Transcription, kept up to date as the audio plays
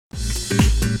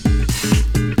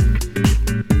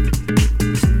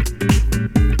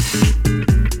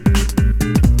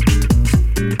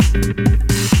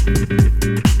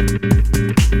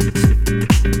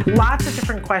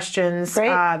questions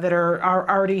that are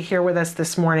already here with us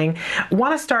this morning.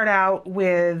 Want to start out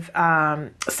with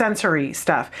sensory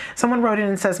stuff. Someone wrote in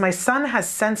and says, my son has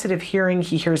sensitive hearing.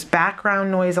 He hears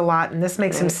background noise a lot, and this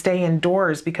makes him stay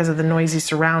indoors because of the noisy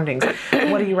surroundings.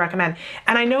 What do you recommend?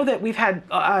 And I know that we've had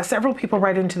several people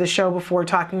write into the show before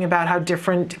talking about how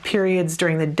different periods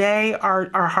during the day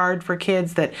are hard for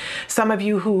kids, that some of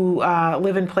you who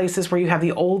live in places where you have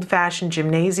the old-fashioned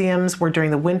gymnasiums where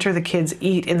during the winter the kids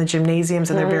eat in the gymnasiums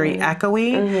and they're very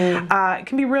echoey. It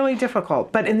can be really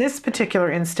difficult. But in this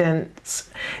particular instance,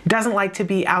 doesn't like to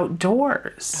be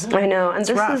outdoors. I know, and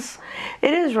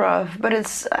it is rough, but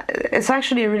it's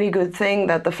actually a really good thing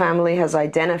that the family has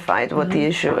identified what the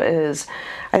issue is.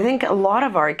 I think a lot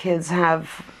of our kids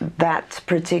have that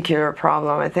particular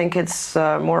problem. I think it's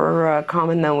more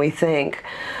common than we think.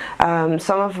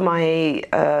 Some of my,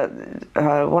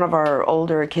 one of our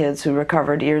older kids who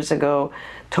recovered years ago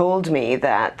told me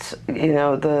that, you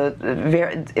know,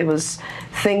 it was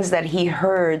things that he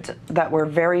heard that were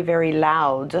very, very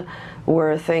loud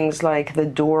were things like the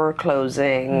door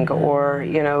closing or,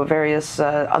 you know, various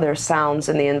other sounds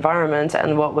in the environment,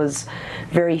 and what was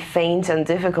very faint and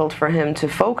difficult for him to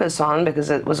focus on because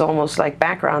it was almost like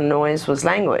background noise was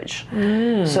language.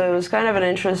 So it was kind of an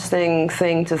interesting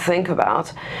thing to think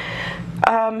about.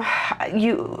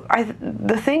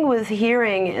 The thing with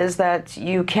hearing is that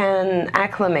you can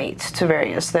acclimate to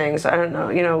various things. I don't know,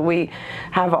 you know, we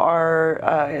have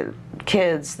our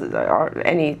kids, or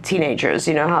any teenagers,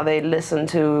 you know, how they listen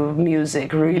to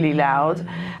music really loud.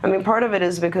 I mean, part of it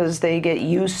is because they get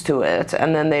used to it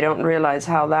and then they don't realize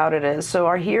how loud it is. So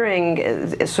our hearing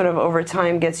is sort of over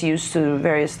time gets used to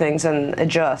various things and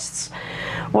adjusts.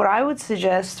 What I would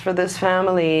suggest for this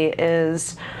family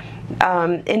is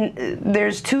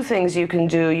there's two things you can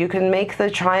do. You can make the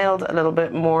child a little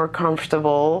bit more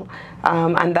comfortable,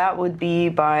 and that would be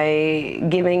by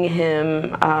giving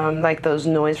him like those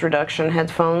noise reduction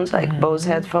headphones, like Bose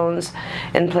headphones,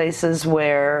 in places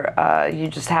where you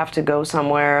just have to go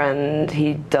somewhere and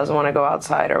he doesn't want to go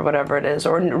outside or whatever it is,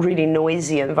 or really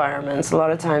noisy environments. A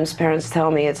lot of times parents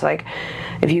tell me it's like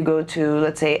if you go to,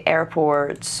 let's say,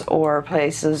 airports or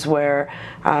places where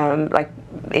like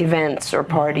events or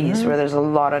parties where there's a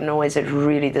lot of noise, it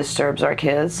really disturbs our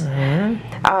kids.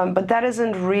 But that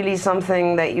isn't really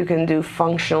something that you can do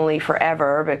functionally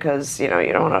forever, because, you know,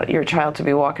 you don't want your child to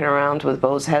be walking around with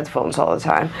Bose headphones all the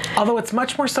time. Although it's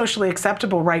much more socially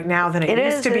acceptable right now than it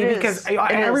used to be, because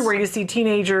everywhere you see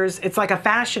teenagers, it's like a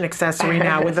fashion accessory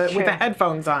now with the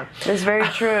headphones on. It's very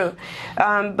true.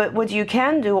 But what you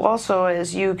can do also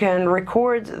is you can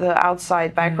record the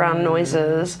outside background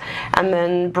noises and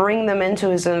then bring them into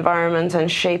his environment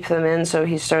and shape them in so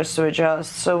he starts to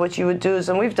adjust. So what you would do is,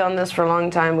 and we've done this for a long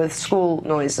time with school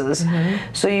noises,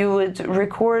 so you would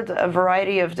record a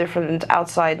variety of different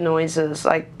outside noises,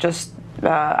 like just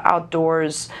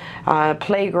outdoors,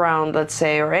 playground, let's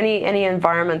say, or any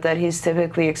environment that he's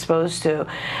typically exposed to,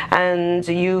 and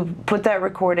you put that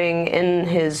recording in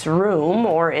his room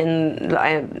or in,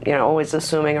 you know, always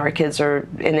assuming our kids are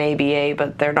in ABA,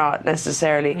 but they're not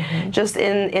necessarily, just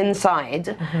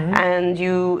inside, and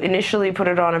you initially put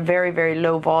it on a very, very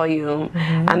low volume,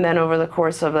 and then over the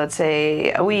course of, let's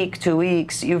say, a week, 2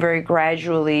 weeks, you very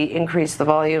gradually increase the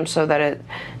volume so that it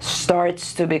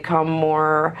starts to become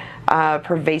more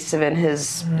pervasive in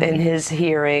his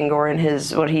hearing or in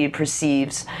his what he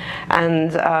perceives,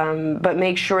 and but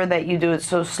make sure that you do it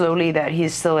so slowly that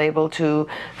he's still able to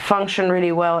function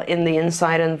really well in the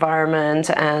inside environment,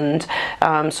 and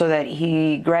so that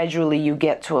he gradually you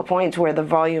get to a point where the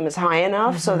volume is high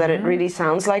enough so that it really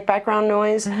sounds like background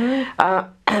noise.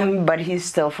 But he's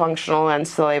still functional and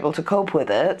still able to cope with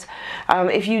it.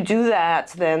 If you do that,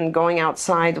 then going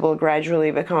outside will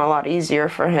gradually become a lot easier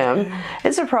for him.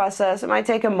 It's a process. It might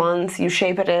take a month. You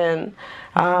shape it in.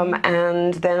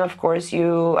 And then, of course,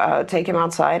 you take him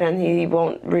outside and he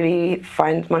won't really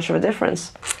find much of a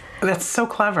difference. That's so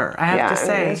clever, I have to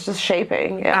say. It's just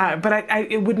shaping. But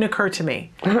it wouldn't occur to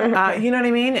me. You know what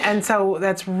I mean? And so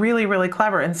that's really, really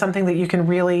clever, and something that you can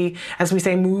really, as we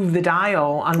say, move the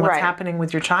dial on what's happening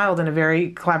with your child in a very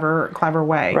clever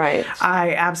way. Right.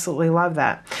 I absolutely love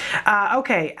that.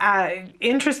 Okay,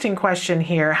 interesting question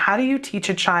here. How do you teach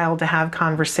a child to have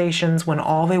conversations when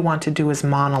all they want to do is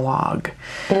monologue?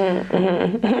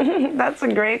 That's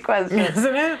a great question.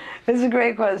 Isn't it? It's a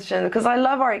great question because I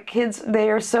love our kids. They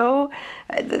are so,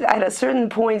 at a certain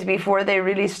point before they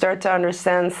really start to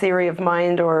understand theory of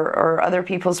mind or other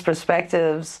people's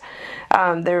perspectives,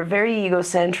 they're very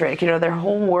egocentric. You know, their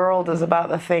whole world is about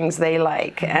the things they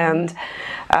like. And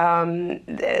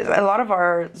a lot of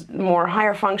our more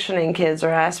higher functioning kids or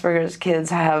Asperger's kids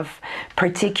have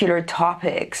particular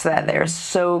topics that they're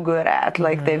so good at.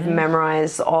 Like they've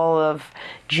memorized all of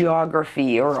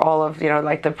geography or all of, you know,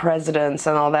 like the presidents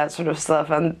and all that sort of stuff,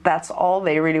 and that's all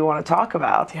they really want to talk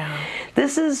about. Yeah.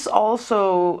 This is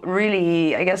also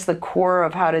really, I guess the core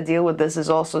of how to deal with this is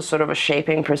also sort of a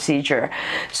shaping procedure.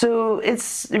 So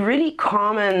it's really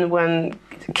common when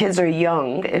kids are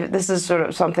young, this is sort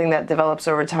of something that develops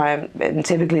over time, and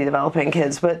typically developing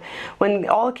kids, but when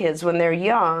all kids, when they're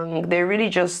young, they're really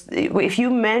just, if you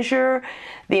measure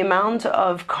the amount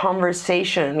of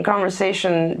conversation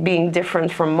being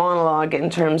different from monologue in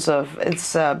terms of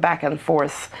it's back and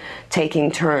forth taking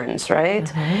turns,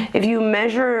 right? If you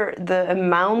measure the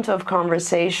amount of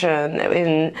conversation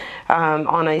in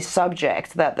on a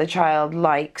subject that the child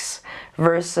likes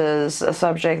versus a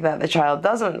subject that the child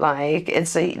doesn't like,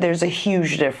 there's a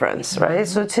huge difference, right?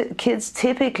 So kids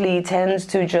typically tend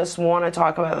to just want to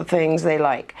talk about the things they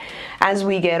like. As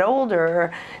we get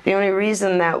older, the only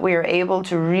reason that we are able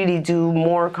to really do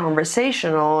more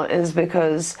conversational is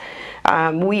because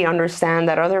we understand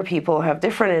that other people have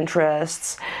different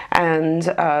interests, and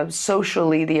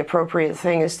socially the appropriate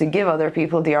thing is to give other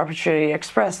people the opportunity to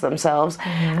express themselves.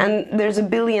 And there's a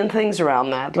billion things around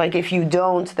that. Like if you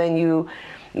don't, then you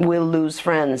will lose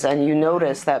friends, and you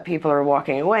notice that people are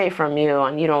walking away from you,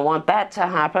 and you don't want that to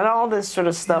happen. All this sort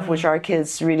of stuff which our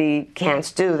kids really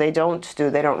can't do. They don't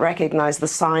recognize the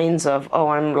signs of, oh,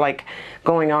 I'm like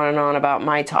going on and on about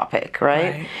my topic,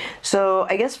 right? So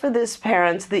I guess for this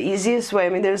parent, the easiest way, I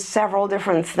mean, there's several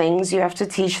different things you have to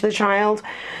teach the child,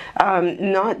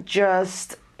 not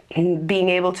just being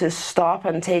able to stop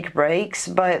and take breaks,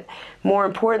 but more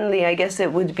importantly, I guess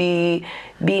it would be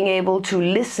being able to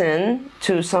listen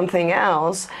to something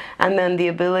else, and then the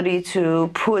ability to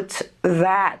put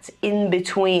that in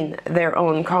between their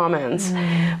own comments.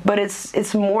 But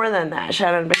it's more than that,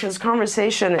 Shannon, because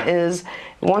conversation is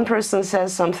one person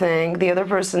says something, the other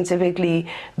person typically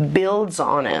builds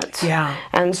on it. Yeah.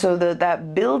 And so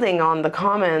that building on the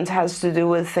comment has to do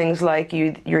with things like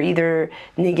you're either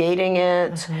negating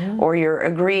it, or you're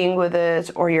agreeing with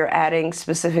it, or you're adding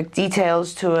specific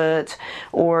details to it,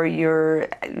 or you're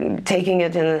taking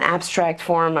it in an abstract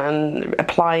form and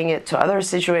applying it to other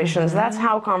situations. That's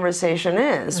how conversation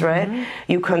is, right?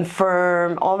 You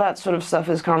confirm, all that sort of stuff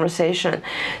is conversation.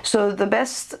 So the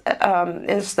best,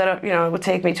 instead of, you know, it would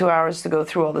take me 2 hours to go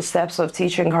through all the steps of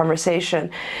teaching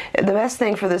conversation, the best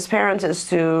thing for this parent is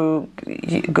to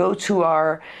go to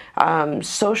our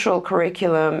social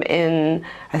curriculum in,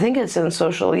 I think it's in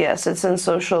social, yes, it's in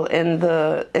social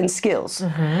in skills,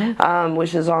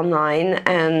 which is online,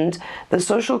 and the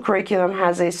social curriculum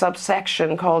has a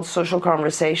subsection called social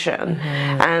conversation,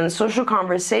 and social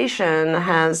conversation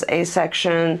has a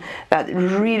section that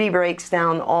really breaks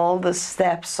down all the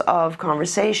steps of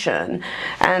conversation,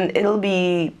 and it'll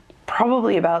be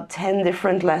probably about 10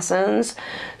 different lessons.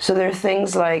 So there are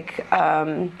things like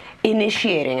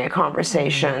initiating a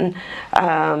conversation,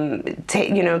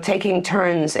 taking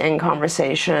turns in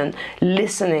conversation,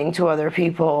 listening to other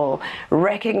people,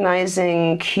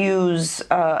 recognizing cues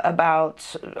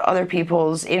about other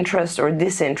people's interest or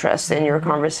disinterest in your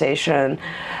conversation,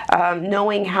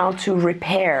 knowing how to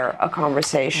repair a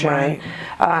conversation,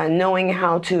 knowing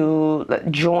how to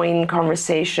join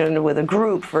conversation with a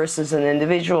group versus an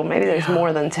individual. Maybe there's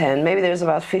more than 10, maybe there's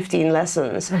about 15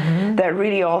 lessons that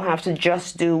really all have to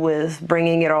just do with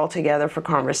bringing it all together for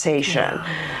conversation.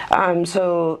 And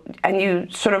you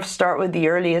sort of start with the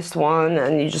earliest one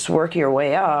and you just work your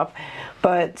way up,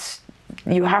 but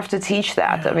you have to teach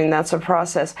that. I mean, that's a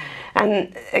process.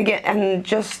 And again, and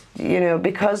just,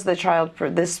 because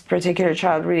this particular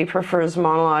child really prefers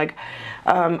monologue,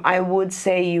 I would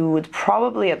say you would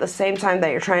probably, at the same time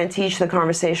that you're trying to teach the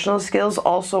conversational skills,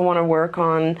 also want to work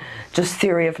on just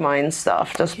theory of mind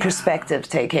stuff, just perspective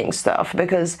taking stuff.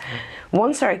 Because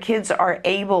once our kids are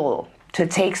able to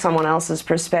take someone else's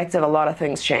perspective, a lot of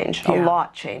things change. A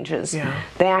lot changes.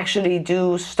 They actually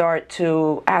do start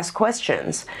to ask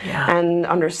questions and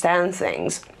understand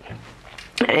things.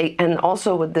 And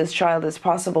also with this child, it's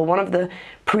possible. One of the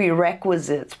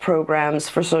prerequisite programs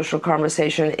for social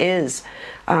conversation is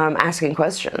asking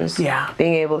questions. Yeah.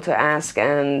 Being able to ask,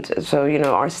 and so,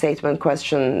 our statement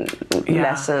question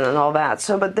lesson and all that.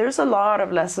 So, but there's a lot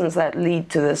of lessons that lead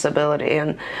to this ability,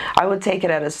 and I would take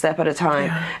it at a step at a time.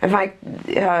 Yeah. In fact,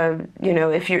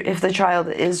 if the child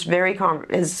is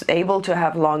is able to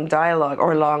have long dialogue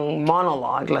or long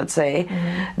monologue, let's say,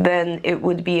 then it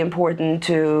would be important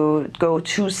to go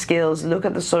 2 skills, look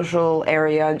at the social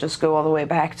area, and just go all the way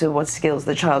back to what skills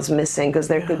the child's missing, because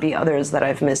there could be others that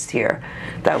I've missed here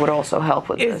that would also help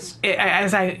with this.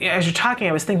 As you're talking,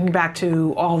 I was thinking back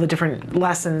to all the different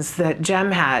lessons that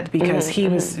Jem had, because he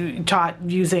was taught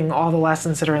using all the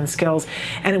lessons that are in skills,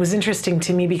 and it was interesting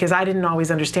to me because I didn't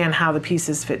always understand how the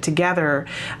pieces fit together,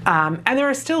 and there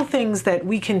are still things that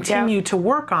we continue to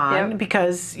work on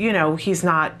because he's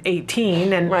not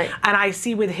 18, and I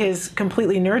see with his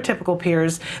completely neurotypical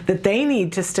peers that they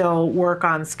need to still work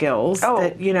on skills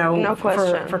no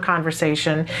question. for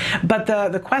conversation. But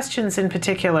the questions in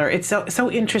particular, it's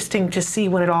so interesting to see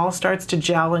when it all starts to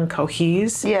gel and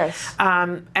cohese. Yes.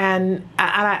 And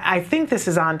I think this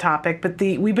is on topic, but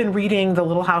we've been reading the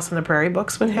Little House on the Prairie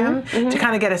books with him to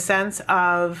kind of get a sense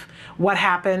of what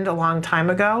happened a long time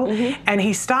ago. And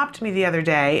he stopped me the other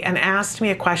day and asked me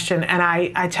a question, and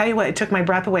I tell you what, it took my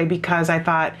breath away, because I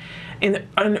thought, in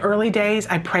early days,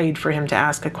 I prayed for him to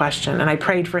ask a question, and I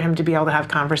prayed for him to be able to have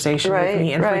conversation with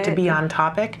me and for it to be on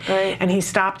topic. And he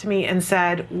stopped me and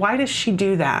said, "Why does she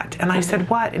do that?" And I said,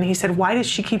 "What?" And he said, "Why does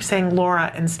she keep saying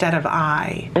Laura instead of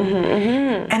I?"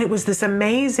 And it was this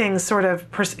amazing sort of,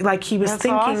 like he was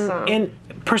thinking in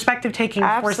perspective taking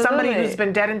for somebody who's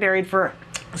been dead and buried for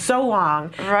so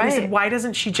long. He said, "Why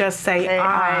doesn't she just say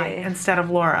I instead of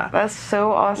Laura?" That's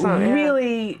so awesome.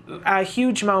 Really a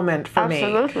huge moment for me.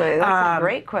 Absolutely. That's a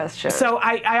great question. So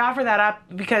I offer that up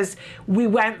because we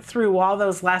went through all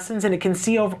those lessons, and it can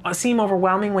seem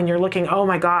overwhelming when you're looking, oh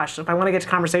my gosh, if I want to get to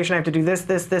conversation, I have to do this,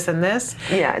 this, this, and this.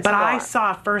 Yeah, it's but a lot. I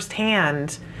saw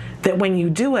firsthand that when you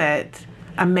do it,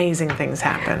 amazing things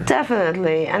happen.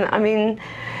 Definitely. And I mean,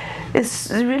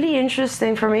 it's really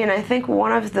interesting for me, and I think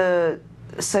one of the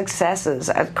successes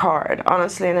at CARD,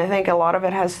 honestly, and I think a lot of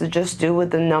it has to just do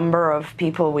with the number of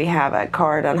people we have at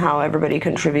CARD and how everybody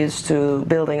contributes to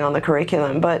building on the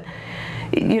curriculum. But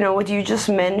what you just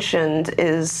mentioned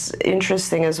is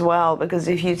interesting as well, because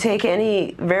if you take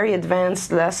any very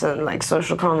advanced lesson like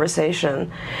social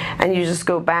conversation and you just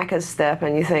go back a step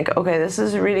and you think, okay, this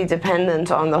is really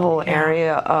dependent on the whole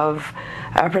area of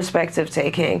perspective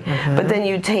taking, but then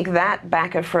you take that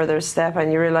back a further step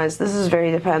and you realize this is very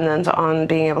dependent on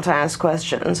being able to ask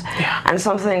questions. And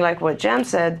something like what Jem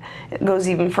said goes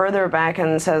even further back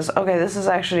and says, okay, this is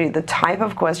actually the type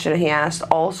of question he asked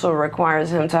also requires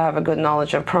him to have a good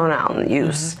knowledge of pronoun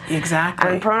use. Exactly.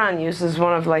 And pronoun use is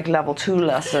one of like level 2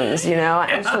 lessons,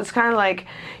 and so it's kind of like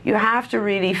you have to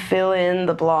really fill in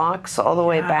the blocks all the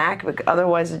way back, because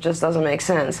otherwise it just doesn't make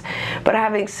sense. But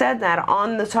having said that,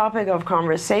 on the topic of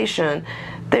conversation,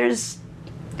 there's,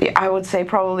 I would say,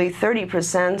 probably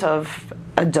 30% of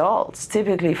adults,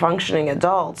 typically functioning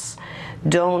adults,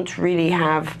 don't really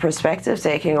have perspective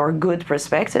taking or good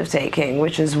perspective taking,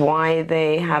 which is why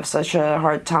they have such a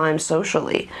hard time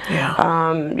socially.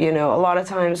 A lot of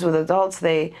times with adults,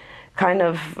 they kind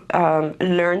of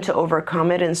learn to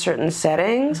overcome it in certain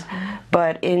settings,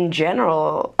 but in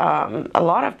general, a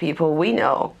lot of people we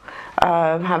know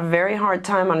have a very hard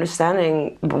time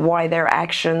understanding why their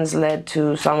actions led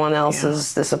to someone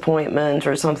else's disappointment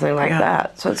or something like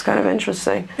that. So it's kind of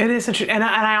interesting. It is interesting. And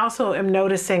I also am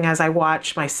noticing as I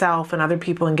watch myself and other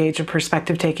people engage in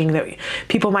perspective taking that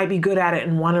people might be good at it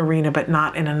in one arena but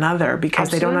not in another because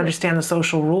they don't understand the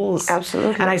social rules.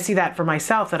 Absolutely. And I see that for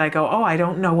myself, that I go, oh, I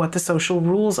don't know what the social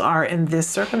rules are in this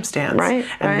circumstance.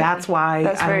 And that's why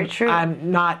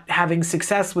I'm not having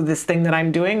success with this thing that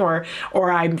I'm doing, or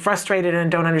I'm frustrated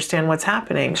and don't understand what's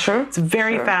happening. It's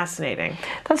very fascinating.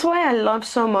 That's why I love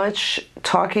so much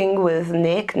talking with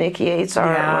Nick Yates, one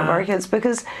of our kids,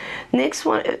 because Nick's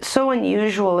so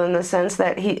unusual in the sense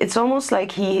that it's almost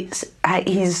like he's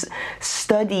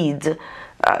studied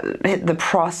the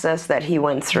process that he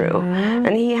went through,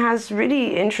 and he has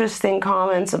really interesting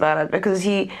comments about it, because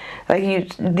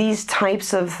these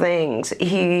types of things,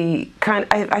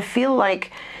 I feel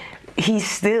like he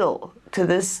still to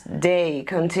this day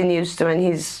continues to, and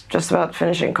he's just about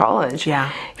finishing college.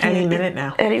 Any minute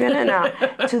now.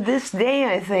 To this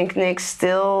day, I think Nick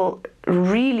still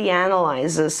really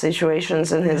analyzes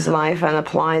situations in his life and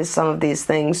applies some of these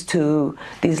things to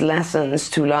these lessons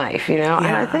to life, you know. And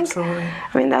I think, absolutely.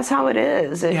 I mean, that's how it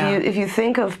is. If you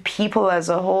think of people as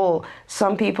a whole,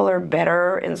 some people are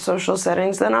better in social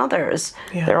settings than others.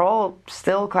 They're all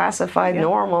still classified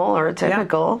normal or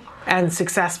typical. And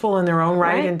successful in their own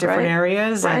right in different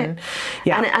areas. And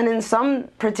in some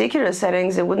particular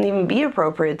settings, it wouldn't even be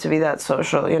appropriate to be that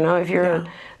social. You know, if you're,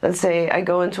 let's say I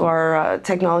go into our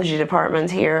technology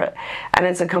department here, and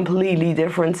it's a completely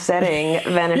different setting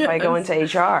than if I go into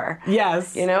HR.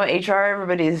 Yes. You know, HR,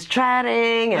 everybody's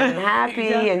chatting and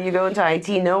happy, and you go into IT,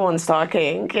 no one's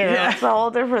talking. You know, it's a whole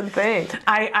different thing.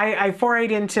 I forayed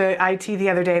into IT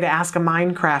the other day to ask a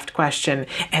Minecraft question,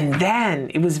 and then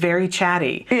it was very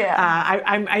chatty.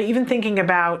 I'm even thinking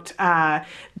about,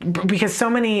 because so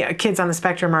many kids on the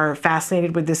spectrum are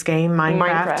fascinated with this game,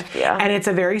 Minecraft. And it's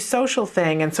a very social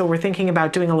thing, and so we're thinking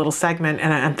about doing a little segment,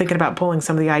 and I'm thinking about pulling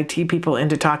some of the IT people in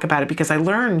to talk about it, because I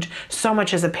learned so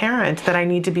much as a parent that I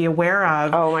need to be aware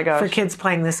of for kids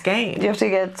playing this game. You have to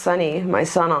get Sonny, my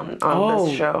son, on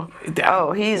this show.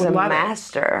 He's a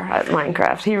master at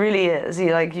Minecraft. He really is.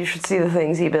 You should see the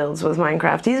things he builds with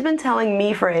Minecraft. He's been telling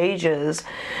me for ages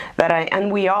that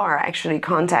and we are actually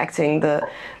contacting the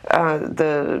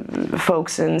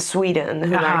folks in Sweden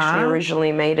who actually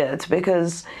originally made it,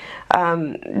 because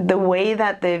the way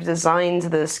that they've designed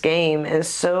this game is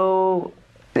so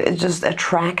just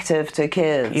attractive to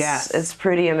kids. It's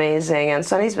pretty amazing. And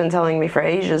Sonny's been telling me for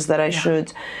ages that I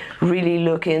should really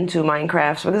look into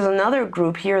Minecraft, because another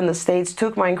group here in the States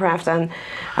took Minecraft,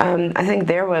 and I think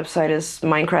their website is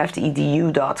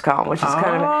minecraftedu.com, which is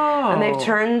kind of, and they've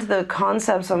turned the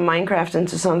concepts of Minecraft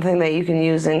into something that you can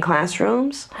use in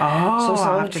classrooms. So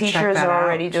some teachers are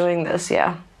already doing this.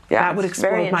 That would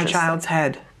explode my child's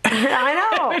head. I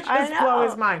know. It just blow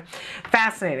his mind.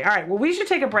 Fascinating. All right. Well, we should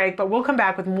take a break, but we'll come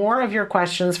back with more of your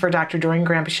questions for Dr. Doreen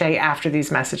Granpeesheh after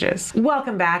these messages.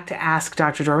 Welcome back to Ask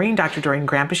Dr. Doreen. Dr. Doreen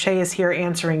Granpeesheh is here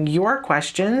answering your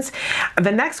questions.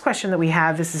 The next question that we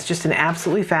have, this is just an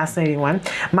absolutely fascinating one.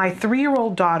 My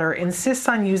 3-year-old daughter insists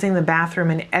on using the bathroom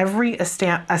in every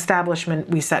establishment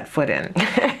we set foot in.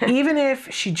 Even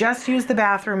if she just used the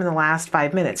bathroom in the last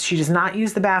 5 minutes. She does not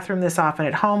use the bathroom this often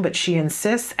at home, but she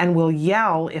insists and will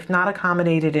yell if not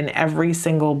accommodated in every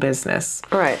single business.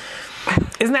 Right.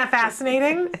 Isn't that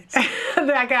fascinating?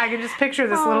 I can just picture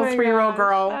this little 3-year-old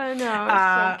girl. I know,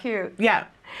 it's so cute. Yeah.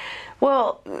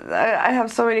 Well, I have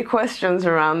so many questions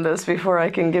around this before I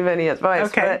can give any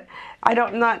advice. But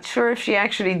I'm not sure if she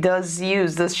actually does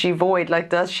she void? Like,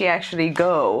 does she actually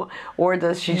go? Or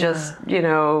does she just,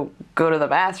 go to the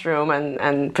bathroom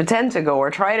and pretend to go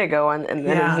or try to go and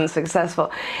then isn't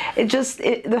successful?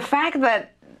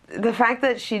 The fact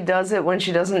that she does it when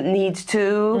she doesn't need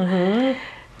to,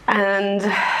 and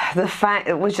the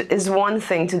fact, which is one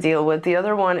thing to deal with. The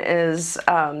other one is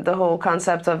the whole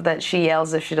concept of that she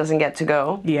yells if she doesn't get to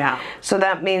go. So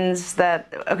that means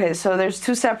that, so there's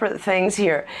two separate things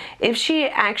here. If she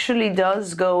actually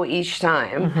does go each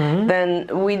time, then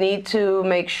we need to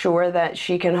make sure that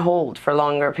she can hold for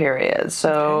longer periods.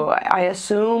 So I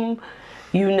assume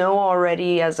you know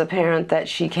already as a parent that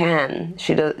she can.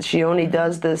 She only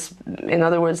does this, in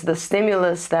other words, the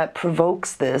stimulus that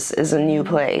provokes this is a new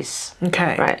place.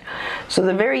 Right? So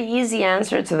the very easy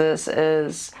answer to this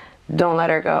is don't let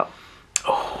her go.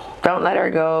 Don't let her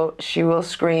go. She will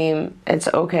scream. It's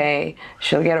okay.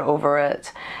 She'll get over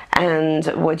it. And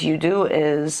what you do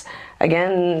is,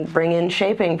 again, bring in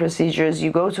shaping procedures.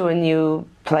 You go to a new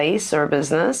place or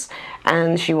business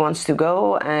and she wants to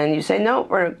go and you say, no,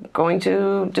 we're going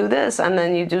to do this. And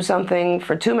then you do something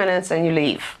for 2 minutes and you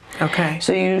leave.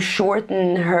 So you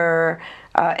shorten her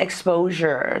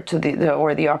exposure to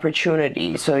the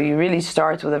opportunity. So you really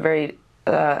start with a very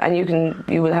and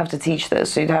you would have to teach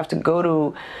this. So you'd have to go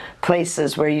to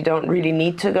places where you don't really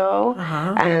need to go,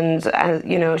 and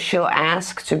she'll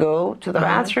ask to go to the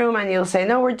bathroom, and you'll say,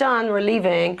 no, we're done, we're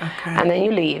leaving, and then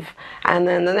you leave. And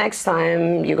then the next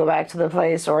time you go back to the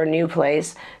place or a new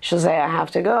place, she'll say, I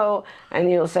have to go, and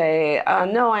you'll say,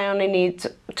 no, I only need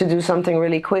to do something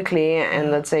really quickly, and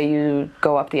let's say you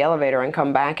go up the elevator and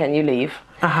come back and you leave.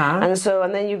 And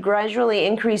then you gradually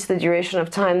increase the duration of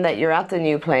time that you're at the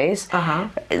new place.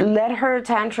 Let her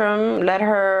tantrum, let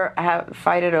her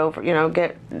fight it over,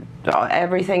 get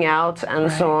everything out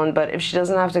and so on. But if she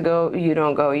doesn't have to go, you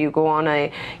don't go. You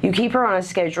keep her on a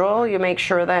schedule. You make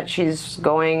sure that she's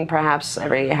going perhaps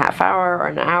every half hour or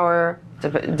an hour,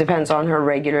 depends on her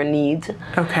regular needs.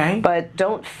 Okay. But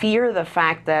don't fear the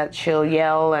fact that she'll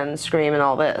yell and scream and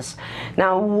all this.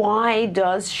 Now, why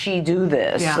does she do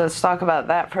this? Yeah. Let's talk about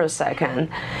that for a second.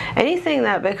 Anything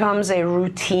that becomes a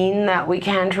routine that we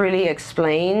can't really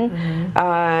explain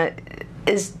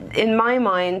is, in my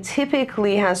mind,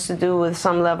 typically has to do with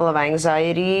some level of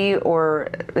anxiety,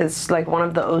 or it's like one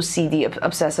of the OCD,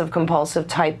 obsessive compulsive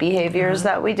type behaviors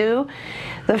that we do.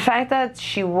 The fact that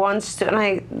she wants to, and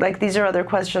I, like, these are other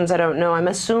questions I don't know. I'm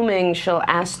assuming she'll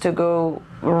ask to go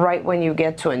right when you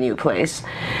get to a new place.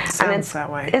 Sounds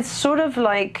that way. It's sort of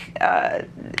like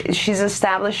she's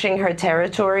establishing her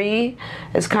territory.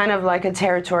 It's kind of like a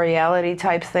territoriality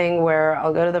type thing where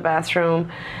I'll go to the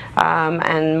bathroom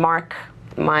and mark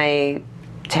my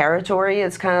territory.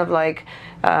 It's kind of like,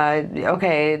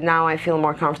 okay, now I feel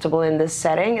more comfortable in this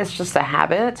setting. It's just a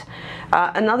habit.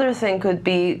 Another thing could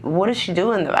be, what does she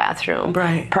do in the bathroom?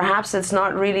 Right. Perhaps it's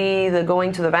not really the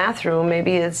going to the bathroom.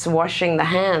 Maybe it's washing the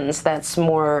hands that's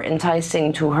more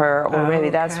enticing to her, or maybe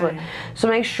that's what. So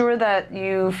make sure that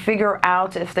you figure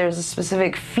out if there's a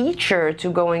specific feature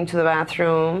to going to the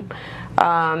bathroom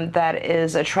that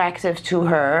is attractive to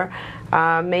her.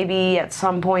 Maybe at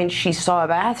some point she saw a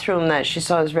bathroom that she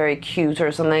saw as very cute or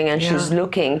something, and she's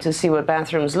looking to see what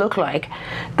bathrooms look like.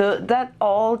 That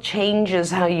all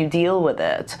changes how you deal with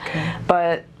it. Okay.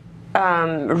 But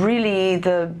really,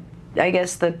 I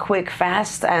guess the quick,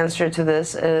 fast answer to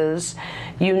this is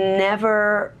you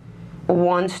never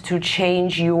want to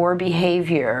change your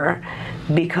behavior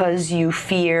because you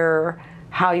fear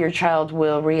how your child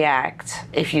will react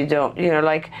if you don't.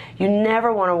 Like, you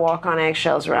never want to walk on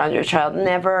eggshells around your child,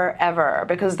 never, ever,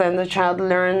 because then the child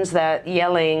learns that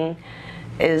yelling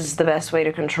is the best way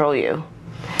to control you.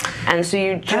 And so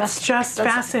That's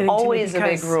fascinating. Always to me,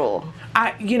 a big rule.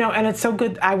 And it's so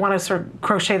good. I want to sort of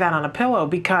crochet that on a pillow,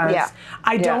 because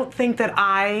I don't think that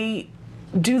I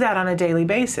do that on a daily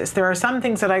basis. There are some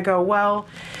things that I go, well,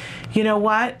 you know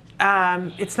what?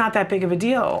 It's not that big of a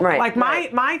deal. Right. Like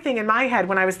my thing in my head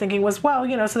when I was thinking was, well,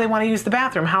 so they want to use the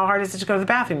bathroom. How hard is it to go to the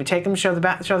bathroom? You take them, show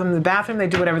them the bathroom, they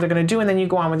do whatever they're going to do, and then you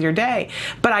go on with your day.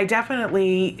 But I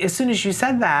definitely, as soon as you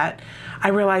said that, I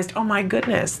realized, oh my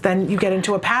goodness, then you get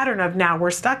into a pattern of now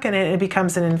we're stuck in it, and it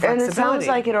becomes an inflexibility. And it sounds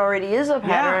like it already is a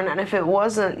pattern, and if it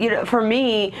wasn't, for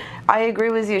me, I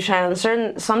agree with you, Shannon.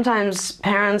 Sometimes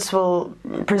parents will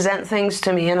present things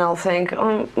to me and I'll think,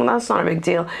 oh, well, that's not a big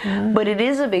deal. But it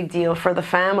is a big deal for the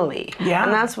family. Yeah.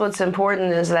 And that's what's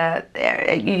important, is that,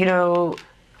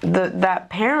 that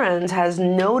parent has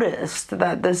noticed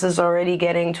that this is already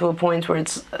getting to a point where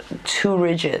it's too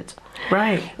rigid.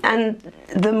 Right. And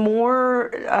the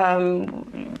more,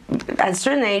 at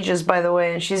certain ages, by the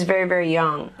way, and she's very, very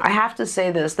young, I have to say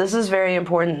this is very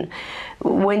important.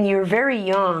 When you're very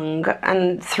young,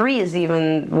 and 3 is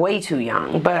even way too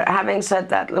young, but having said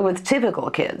that, with typical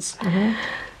kids,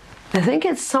 I think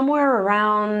it's somewhere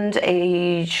around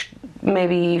age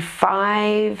maybe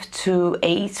 5 to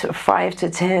 8 or 5 to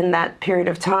 10, that period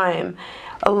of time.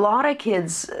 A lot of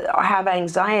kids have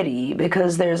anxiety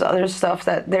because there's other stuff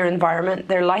that their environment,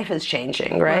 their life is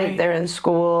changing, right? They're in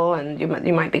school, and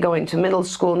you might be going to middle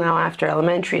school now after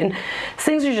elementary, and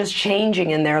things are just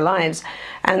changing in their lives,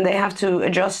 and they have to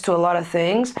adjust to a lot of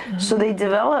things. So they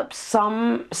develop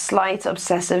some slight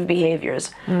obsessive behaviors.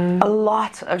 A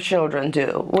lot of children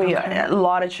do. A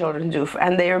lot of children do.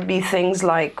 And there will be things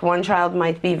like, one child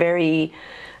might be very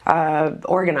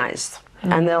organized.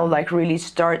 And they'll like really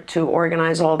start to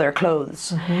organize all their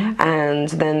clothes, and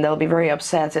then they'll be very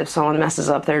upset if someone messes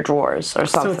up their drawers or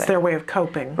something. So it's their way of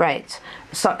coping. Right.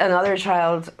 So another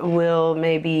child will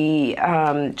maybe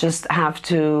just have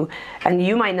to, and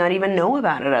you might not even know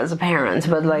about it as a parent,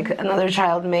 but like another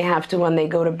child may have to, when they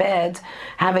go to bed,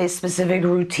 have a specific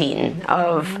routine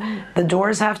of the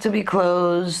doors have to be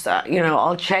closed,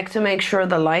 I'll check to make sure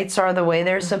the lights are the way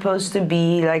they're supposed to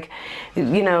be. Like,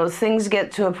 things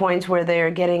get to a point where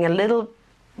they're getting a little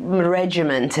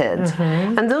regimented,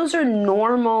 and those are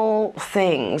normal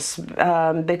things,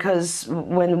 because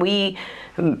when we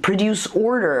produce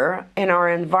order in our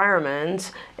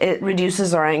environment, it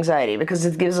reduces our anxiety because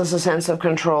it gives us a sense of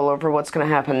control over what's going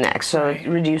to happen next. So it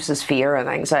reduces fear and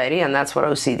anxiety, and that's what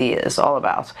OCD is all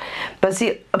about. But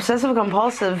see, obsessive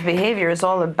compulsive behavior is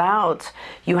all about,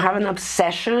 you have an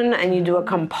obsession and you do a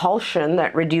compulsion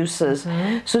that reduces.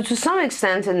 So to some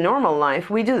extent in normal life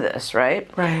we do this, right?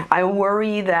 I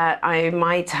worry that I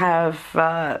might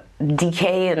have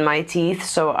decay in my teeth,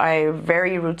 so I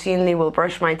very routinely will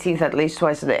brush my teeth at least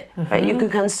twice a day. Right? You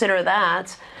could consider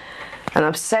that an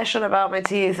obsession about my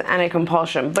teeth and a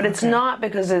compulsion, but it's not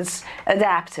because it's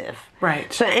adaptive.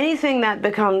 Right. So anything that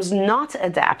becomes not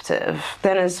adaptive,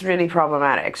 then is really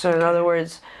problematic. So in other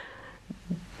words,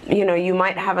 you know, you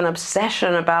might have an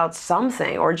obsession about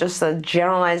something or just a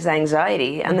generalized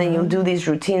anxiety, and then you'll do these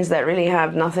routines that really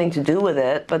have nothing to do with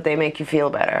it, but they make you feel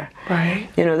better. Right.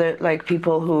 You know, they're like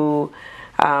people who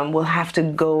will have to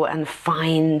go and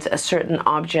find a certain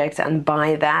object and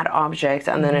buy that object,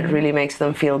 and then it really makes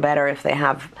them feel better if they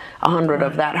have 100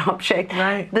 of that object.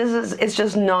 Right. It's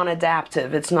just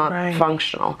non-adaptive. It's not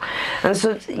functional. And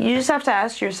so you just have to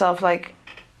ask yourself, like,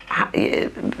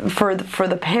 for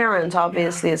the parent,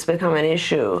 obviously it's become an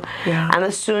issue, and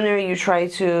the sooner you try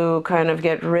to kind of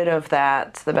get rid of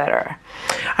that, the better.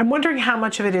 I'm wondering how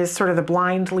much of it is sort of the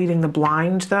blind leading the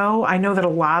blind, though. I know that a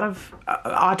lot of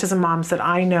autism moms that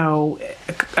I know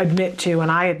admit to, and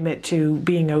I admit to,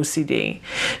 being OCD.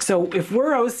 So if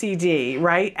we're OCD,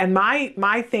 right, and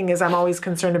my thing is I'm always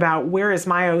concerned about where is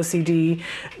my OCD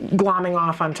glomming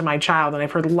off onto my child, and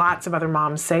I've heard lots of other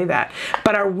moms say that.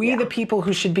 But are we the people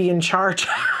who should be in charge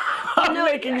of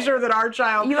making sure that our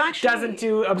child doesn't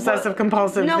do obsessive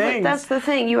compulsive things? No, but that's the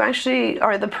thing. You actually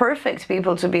are the perfect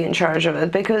people to be in charge of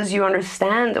it, because you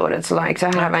understand what it's like to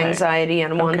have anxiety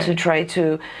and want to try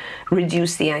to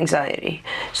reduce the anxiety.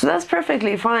 So that's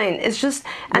perfectly fine. It's just,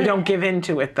 and don't give in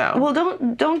to it, though. Well,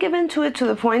 don't give in to it to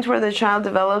the point where the child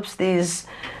develops these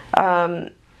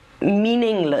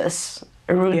meaningless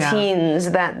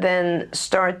routines that then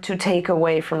start to take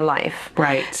away from life.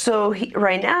 Right. So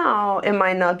right now, it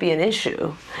might not be an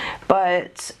issue,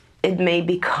 but it may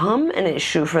become an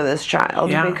issue for this child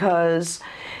because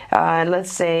let's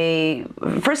say,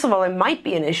 first of all, it might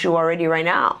be an issue already right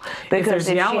now, because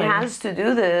if she has to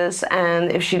do this, and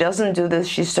if she doesn't do this,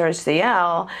 she starts to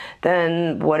yell,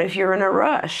 then what if you're in a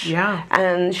rush? Yeah.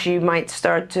 And she might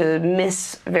start to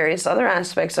miss various other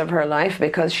aspects of her life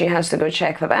because she has to go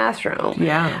check the bathroom.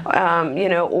 Yeah. You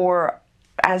know, or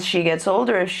as she gets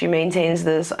older, if she maintains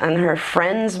this, and her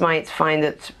friends might find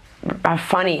it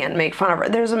funny and make fun of her.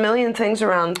 There's a million things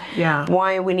around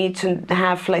why we need to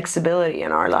have flexibility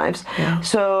in our lives.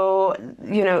 So,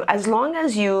 you know, as long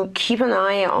as you keep an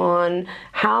eye on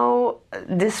how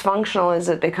dysfunctional is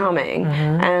it becoming,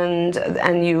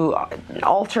 and you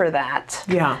alter that,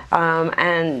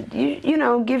 and you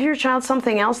know, give your child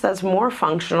something else that's more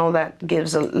functional, that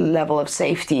gives a level of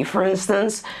safety. For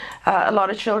instance, a lot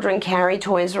of children carry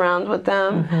toys around with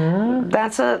them.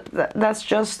 That's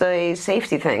just a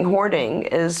safety thing. Hoarding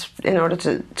is in order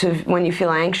to when you feel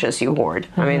anxious, you hoard.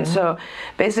 I mean, so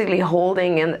basically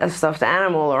holding a stuffed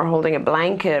animal, or holding a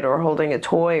blanket, or holding a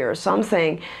toy or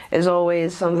something is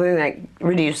always something that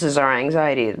reduces our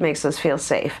anxiety. It makes us feel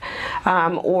safe.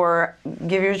 Or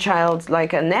give your child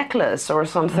like a necklace or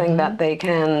something that they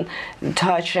can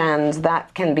touch, and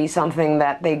that can be something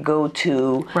that they go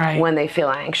to when they feel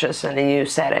anxious in a new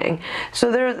setting.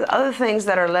 So there are other things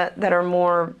that are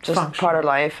more just part of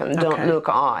life and don't look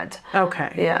odd.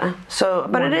 Okay. Yeah. So,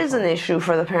 but it is an issue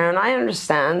for the parent. I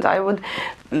understand.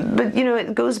 But you know,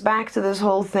 it goes back to this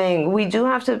whole thing. We do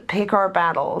have to pick our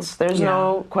battles. There's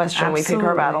no question we pick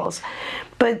our battles.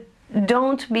 But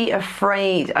don't be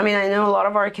afraid. I mean, I know a lot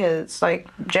of our kids, like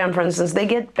Jem, for instance, they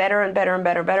get better and better and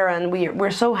better, and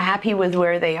we're so happy with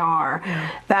where they are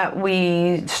that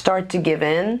we start to give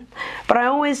in. But I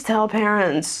always tell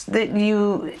parents that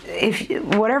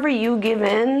whatever you give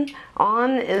in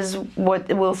on is what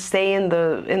will stay in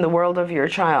the world of your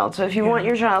child. So if you want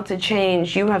your child to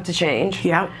change, you have to change.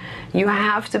 Yeah. You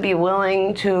have to be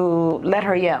willing to let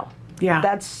her yell. Yeah.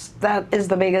 That is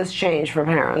the biggest change for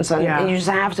parents, and you just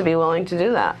have to be willing to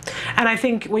do that. And I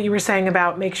think what you were saying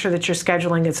about make sure that you're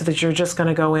scheduling it so that you're just going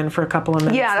to go in for a couple of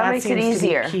minutes. Yeah, that makes it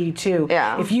easier. To be key too.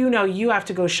 Yeah. If you know you have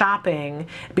to go shopping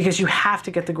because you have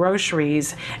to get the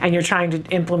groceries, and you're trying to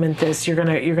implement this, you're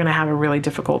gonna have a really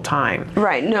difficult time.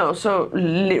 Right. No. So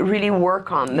really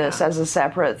work on this as a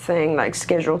separate thing. Like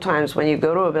schedule times when you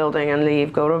go to a building and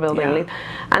leave. Go to a building and leave,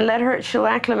 and let her. She'll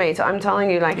acclimate. I'm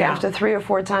telling you, like after 3 or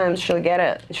 4 times, she'll get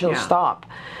it. She'll stop,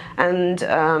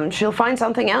 and she'll find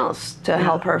something else to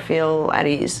help her feel at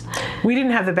ease. We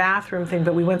didn't have the bathroom thing,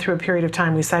 but we went through a period of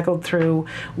time. We cycled through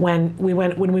when we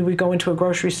would go into a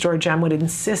grocery store. Jem would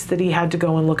insist that he had to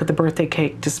go and look at the birthday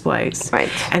cake displays, right?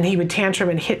 And he would tantrum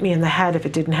and hit me in the head if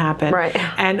it didn't happen, right?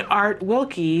 And Art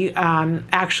Wilkie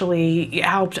actually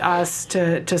helped us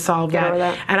to solve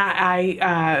that.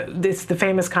 And it's the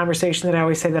famous conversation that I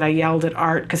always say, that I yelled at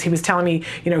Art because he was telling me,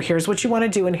 you know, here's what you want to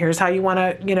do, and here's how you want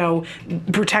to, you know,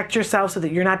 protect protect yourself so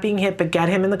that you're not being hit, but get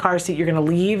him in the car seat. You're going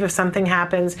to leave if something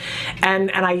happens.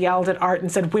 And I yelled at Art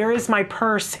and said, where is my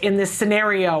purse in this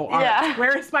scenario, Art? Yeah.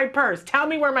 Where is my purse? Tell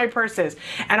me where my purse is.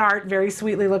 And Art very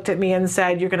sweetly looked at me and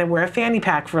said, you're going to wear a fanny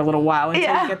pack for a little while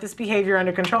until you get this behavior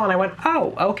under control. And I went,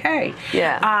 oh, okay.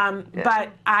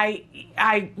 But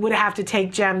I would have to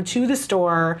take Jem to the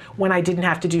store when I didn't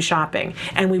have to do shopping.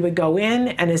 And we would go in,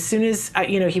 and as soon as,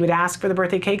 he would ask for the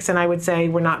birthday cakes, and I would say,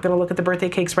 we're not going to look at the birthday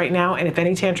cakes right now. And if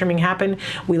any tantruming happened,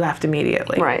 we left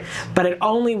immediately. Right. But it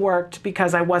only worked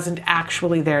because I wasn't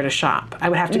actually there to shop. I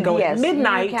would have to go at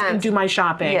midnight and do my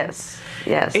shopping. Yes.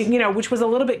 Which was a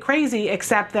little bit crazy,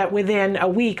 except that within a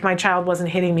week, my child wasn't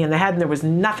hitting me in the head, and there was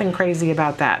nothing crazy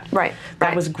about that. Right.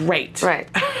 That was great. Right.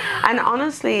 And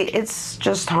honestly, it's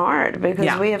just hard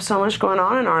because we have so much going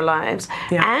on in our lives,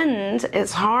 and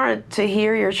it's hard to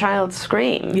hear your child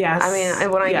scream. Yes. I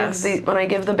mean, when I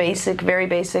give the very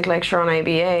basic lecture on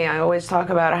ABA, I always talk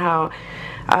about how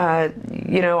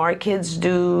our kids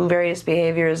do various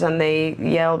behaviors and they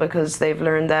yell because they've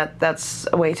learned that that's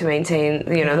a way to maintain,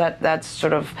 that's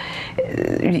sort of,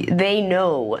 they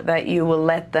know that you will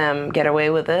let them get away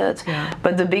with it. Yeah.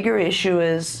 But the bigger issue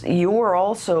is you're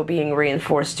also being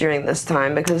reinforced during this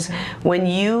time, because when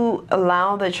you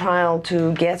allow the child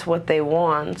to get what they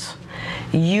want,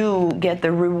 you get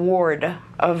the reward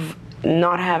of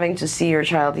not having to see your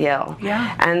child yell.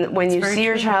 Yeah. And when you see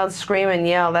your child scream and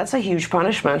yell, that's a huge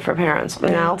punishment for parents.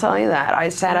 And I'll tell you that. I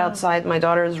sat outside my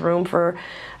daughter's room for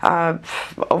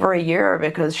over a year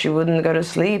because she wouldn't go to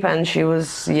sleep, and she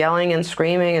was yelling and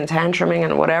screaming and tantruming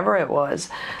and whatever it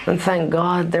was. And thank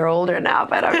God they're older now,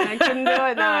 but I couldn't do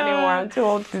it now anymore. I'm too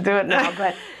old to do it now.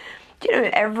 But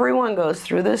everyone goes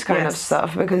through this kind of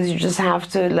stuff, because you just have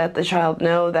to let the child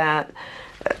know that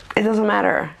it doesn't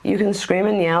matter. You can scream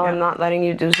and yell. I'm not letting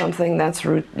you do something that's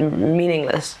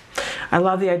meaningless. I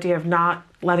love the idea of not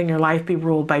letting your life be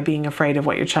ruled by being afraid of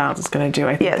what your child is going to do.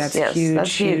 I think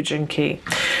that's huge and key.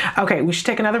 Okay, we should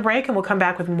take another break, and we'll come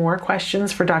back with more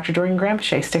questions for Dr. Doreen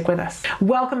Granpeesheh. Stick with us.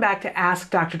 Welcome back to Ask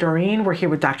Dr. Doreen. We're here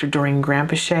with Dr. Doreen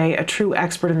Granpeesheh, a true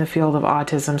expert in the field of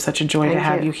autism. Such a joy to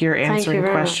have you here answering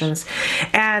questions.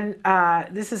 And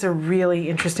this is a really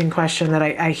interesting question that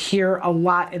I hear a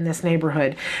lot in this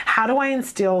neighborhood. How do I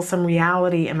instill some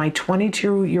reality in my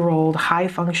 22-year-old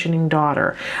high-functioning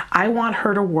daughter? I want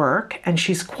her to work, and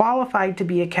she's qualified to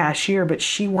be a cashier, but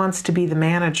she wants to be the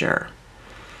manager.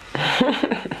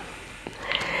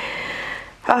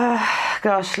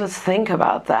 Gosh, let's think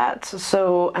about that.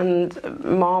 So, and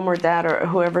mom or dad or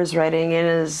whoever's writing in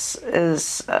is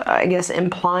I guess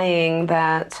implying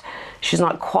that she's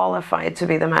not qualified to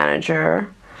be the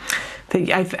manager.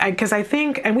 Because I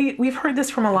think, and we've heard this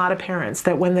from a lot of parents,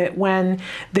 that when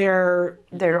they're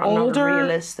older, not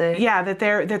realistic. that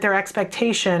their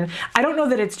expectation. I don't know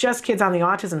that it's just kids on the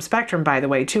autism spectrum, by the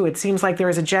way, too. It seems like there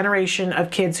is a generation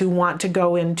of kids who want to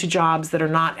go into jobs that are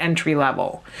not entry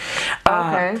level.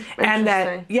 Okay, and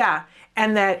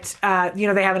that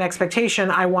they have an expectation.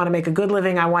 I want to make a good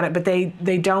living. I want it, but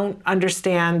they don't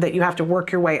understand that you have to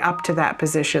work your way up to that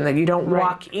position. That you don't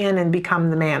walk in and become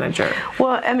the manager.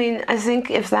 Well, I mean, I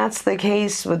think if that's the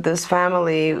case with this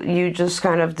family, you just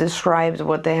kind of described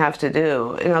what they have to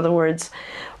do. In other words,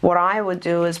 what I would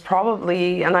do is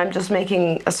probably, and I'm just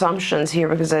making assumptions here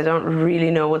because I don't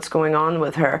really know what's going on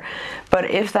with her, but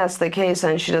if that's the case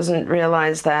and she doesn't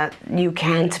realize that you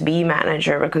can't be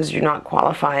manager because you're not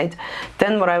qualified,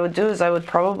 then what I would do is I would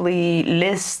probably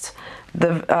list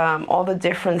all the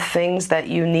different things that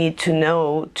you need to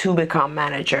know to become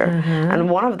manager. And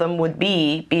one of them would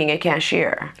be being a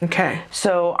cashier. Okay.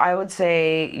 So I would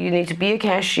say you need to be a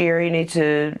cashier, you need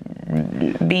to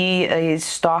be a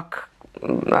stock,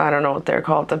 I don't know what they're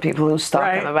called, the people who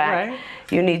stock in the back. Right.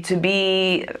 You need to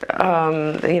be,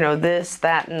 this,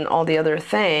 that, and all the other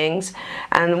things.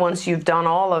 And once you've done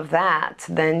all of that,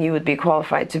 then you would be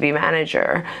qualified to be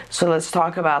manager. So let's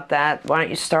talk about that. Why don't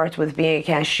you start with being a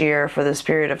cashier for this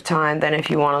period of time? Then if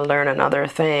you want to learn another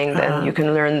thing, then you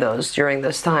can learn those during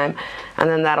this time. And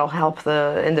then that'll help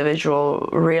the individual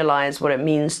realize what it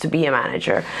means to be a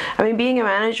manager. I mean, being a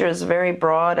manager is a very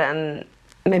broad and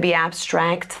maybe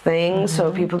abstract thing,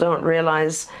 so people don't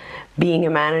realize being a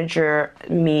manager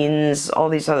means all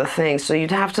these other things. So you'd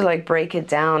have to break it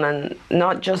down, and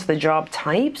not just the job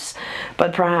types,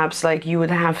 but perhaps you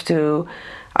would have to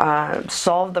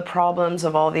solve the problems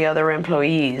of all the other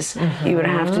employees. You would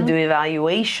have to do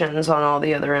evaluations on all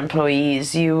the other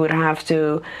employees. You would have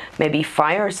to maybe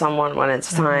fire someone when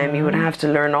it's time. You would have to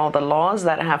learn all the laws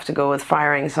that have to go with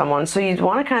firing someone. So you'd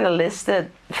want to kind of list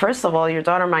it. First of all, your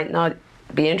daughter might not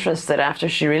be interested after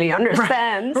she really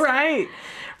understands. Right.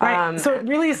 Right. So it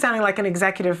really is sounding like an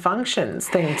executive functions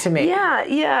thing to me.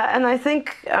 Yeah, and I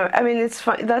think, I mean, it's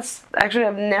fun. That's actually,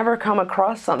 I've never come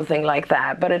across something like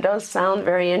that, but it does sound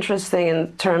very interesting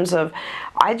in terms of,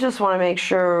 I just want to make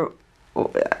sure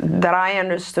that I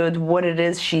understood what it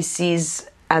is she sees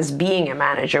as being a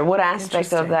manager. What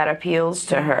aspect of that appeals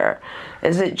to her?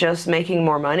 Is it just making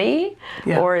more money,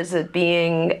 or is it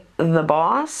being the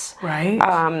boss? Right.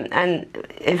 And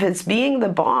if it's being the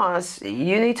boss,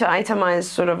 you need to itemize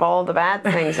sort of all the bad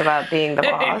things about being the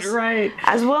boss, right?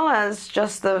 As well as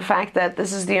just the fact that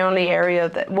this is the only area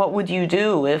that. What would you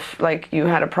do if, like, you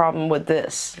had a problem with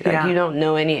this? Like, you don't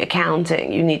know any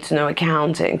accounting. You need to know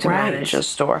accounting to manage a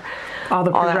store. All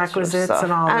the prerequisites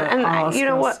and all the and you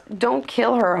know what? Don't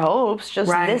kill her hopes. Just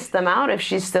list them out. If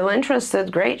she's still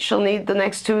interested, great. She'll need the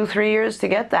next 2-3 years to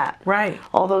get that. Right.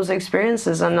 All those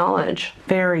experiences and knowledge.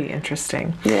 Very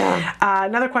interesting. Yeah.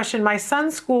 Another question. My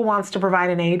son's school wants to provide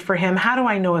an aide for him. How do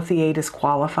I know if the aide is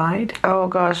qualified? Oh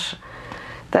gosh,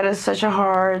 that is such a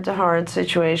hard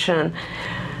situation.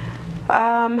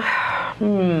 How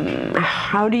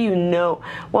do you know?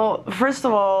 Well, first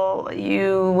of all,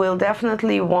 you will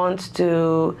definitely want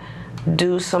to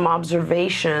do some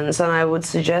observations, and I would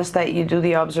suggest that you do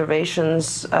the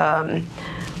observations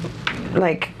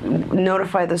like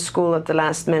notify the school at the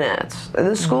last minute.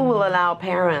 The school will allow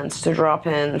parents to drop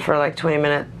in for like 20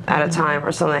 minutes at a time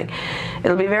or something.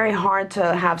 It'll be very hard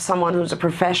to have someone who's a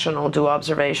professional do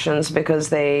observations because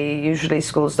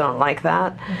schools don't like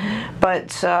that.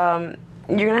 But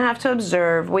you're gonna have to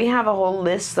observe. We have a whole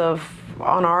list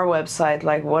on our website,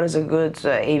 like what is a good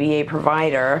ABA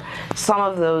provider. Some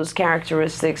of those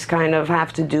characteristics kind of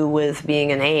have to do with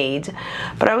being an aide,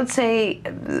 but I would say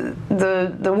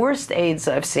the worst aides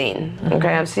I've seen.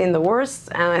 Okay, I've seen the worst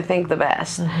and I think the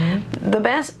best.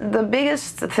 The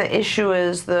biggest issue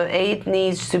is the aide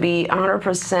needs to be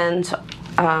 100%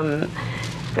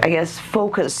 I guess,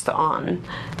 focused on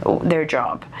their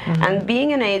job. And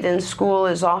being an aide in school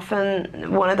is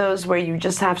often one of those where you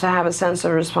just have to have a sense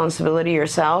of responsibility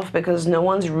yourself because no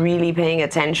one's really paying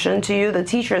attention to you. The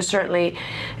teacher certainly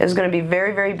is going to be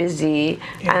very, very busy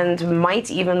and might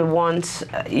even want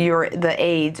the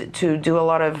aide to do a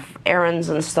lot of errands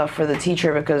and stuff for the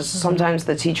teacher because sometimes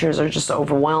the teachers are just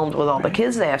overwhelmed with all the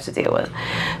kids they have to deal with.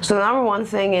 So the number one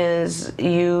thing is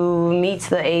you meet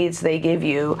the aides they give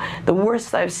you. The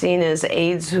worst I've seen is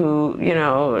aides who,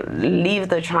 leave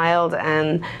the child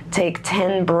and take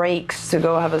 10 breaks to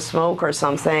go have a smoke or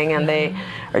something, and they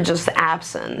are just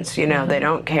absent. They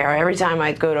don't care. Every time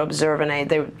I'd go to observe an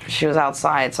aide, she was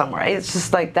outside somewhere. It's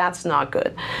just like, that's not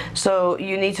good. So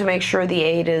you need to make sure the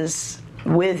aide is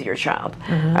with your child.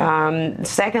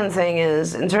 Second thing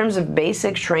is, in terms of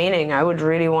basic training, I would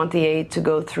really want the aide to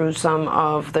go through some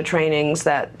of the trainings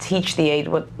that teach the aide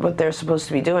what they're supposed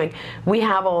to be doing. We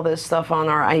have all this stuff on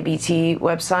our IBT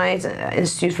website,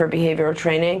 Institute for Behavioral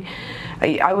Training.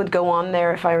 I would go on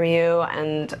there if I were you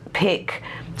and pick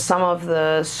some of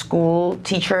the school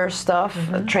teacher stuff,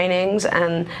 trainings,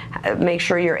 and make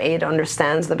sure your aide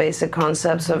understands the basic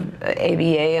concepts of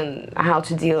ABA and how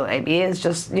to deal. ABA is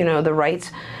just, the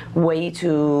right way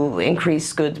to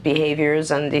increase good behaviors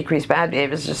and decrease bad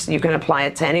behaviors. Just you can apply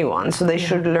it to anyone, so they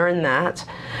should learn that.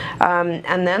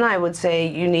 And then I would say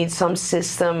you need some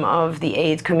system of the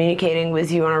aide communicating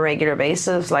with you on a regular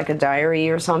basis, like a diary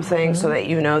or something, so that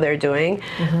they're doing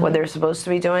what they're supposed to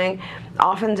be doing.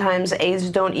 Oftentimes aides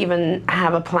don't even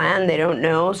have a plan, they don't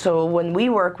know. So when we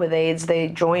work with aides, they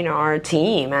join our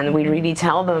team and we really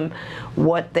tell them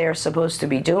what they're supposed to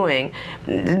be doing.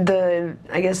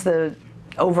 I guess the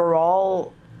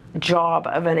overall job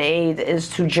of an aide is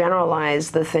to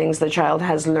generalize the things the child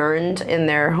has learned in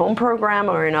their home program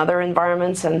or in other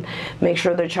environments and make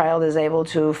sure the child is able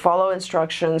to follow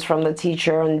instructions from the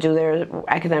teacher and do their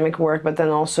academic work, but then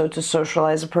also to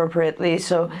socialize appropriately.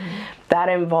 So that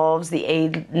involves the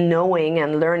aide knowing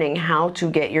and learning how to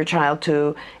get your child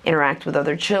to interact with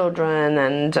other children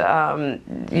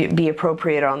and be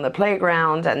appropriate on the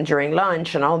playground and during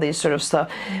lunch and all these sort of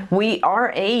stuff.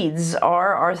 Our aides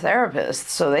are our therapists,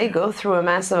 so they go through a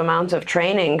massive amount of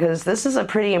training because this is a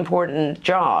pretty important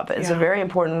job. It's a very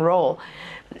important role.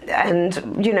 And,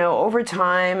 over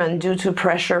time and due to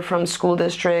pressure from school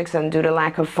districts and due to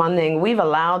lack of funding, we've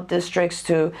allowed districts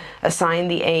to assign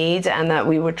the aide and that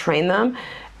we would train them.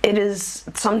 it is,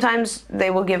 sometimes they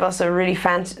will give us a really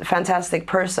fantastic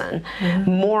person.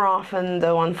 More often,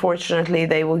 though, unfortunately,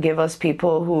 they will give us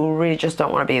people who really just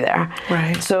don't want to be there.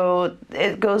 Right. So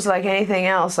it goes like anything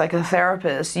else, like a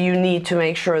therapist. You need to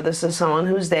make sure this is someone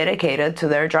who's dedicated to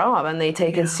their job and they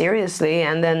take it seriously.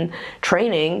 And then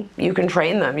training, you can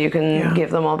train them. You can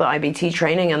give them all the IBT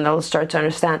training and they'll start to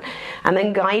understand. And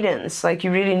then guidance, like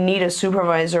you really need a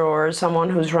supervisor or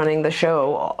someone who's running the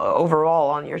show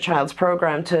overall on your child's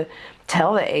program to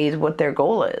tell the aide what their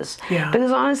goal is.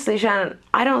 Because honestly, Shannon,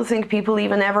 I don't think people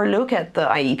even ever look at the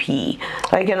IEP.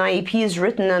 Like an IEP is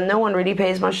written and no one really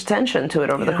pays much attention to it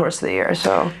over the course of the year.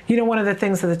 So, you know, one of the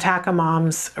things that the TACA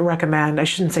moms recommend, I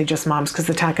shouldn't say just moms because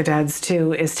the TACA dads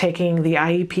too, is taking the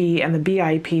IEP and the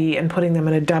BIP and putting them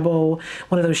in a double,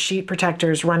 one of those sheet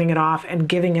protectors, running it off and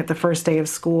giving it the first day of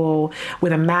school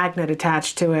with a magnet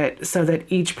attached to it so that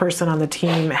each person on the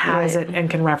team has it and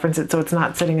can reference it so it's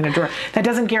not sitting in a drawer. That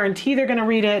doesn't guarantee they're going to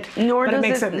read it, but it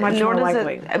makes it much more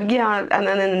likely. And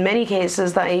then in many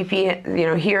cases, the IEP, you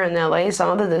know, here in LA,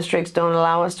 some of the districts don't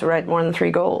allow us to write more than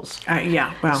 3 goals.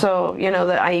 Well. So, you know,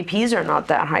 the IEPs are not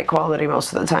that high quality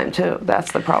most of the time, too.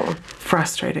 That's the problem.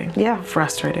 Frustrating. Yeah.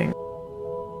 Frustrating.